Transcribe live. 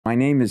My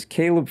name is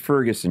Caleb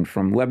Ferguson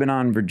from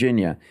Lebanon,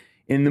 Virginia.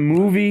 In the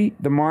movie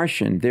The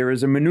Martian, there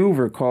is a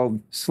maneuver called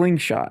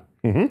Slingshot,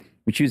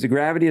 which uses the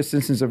gravity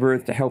assistance of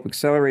Earth to help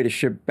accelerate a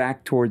ship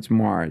back towards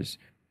Mars.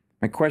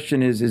 My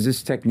question is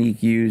this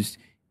technique used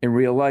in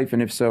real life?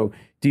 And if so,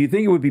 do you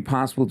think it would be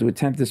possible to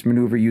attempt this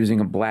maneuver using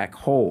a black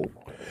hole?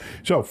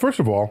 So, first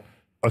of all,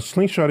 a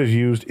slingshot is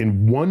used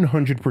in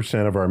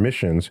 100% of our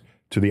missions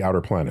to the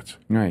outer planets.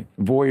 Right.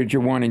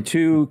 Voyager 1 and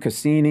 2,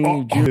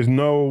 Cassini. There's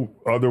no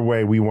other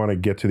way we want to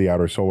get to the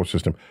outer solar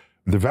system.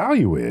 The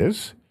value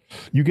is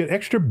you get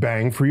extra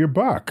bang for your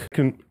buck. You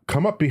can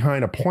come up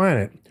behind a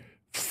planet,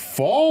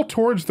 fall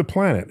towards the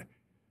planet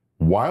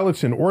while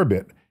it's in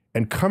orbit,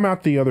 and come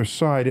out the other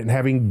side and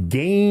having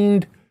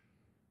gained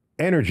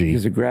energy.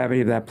 Because the gravity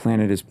of that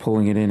planet is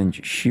pulling it in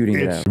and shooting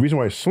it out. The reason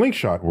why a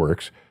slingshot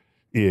works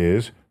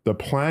is the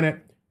planet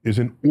is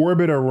in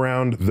orbit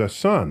around the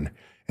sun.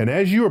 And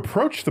as you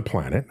approach the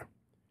planet,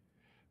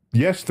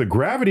 yes, the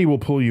gravity will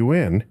pull you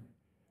in,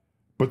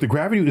 but the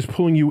gravity is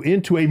pulling you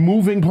into a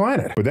moving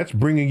planet. But that's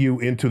bringing you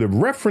into the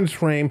reference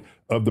frame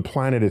of the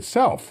planet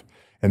itself.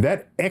 And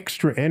that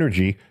extra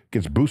energy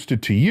gets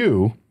boosted to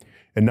you,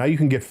 and now you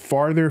can get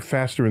farther,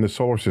 faster in the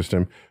solar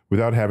system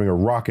without having a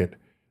rocket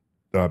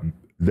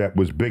that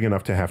was big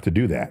enough to have to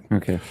do that.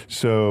 Okay.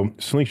 So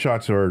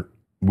slingshots are,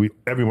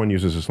 everyone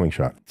uses a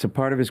slingshot. So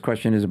part of his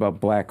question is about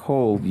black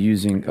hole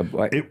using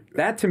a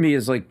that to me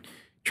is like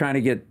trying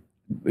to get,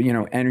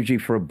 energy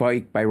for a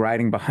bike by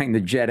riding behind the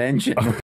jet engine.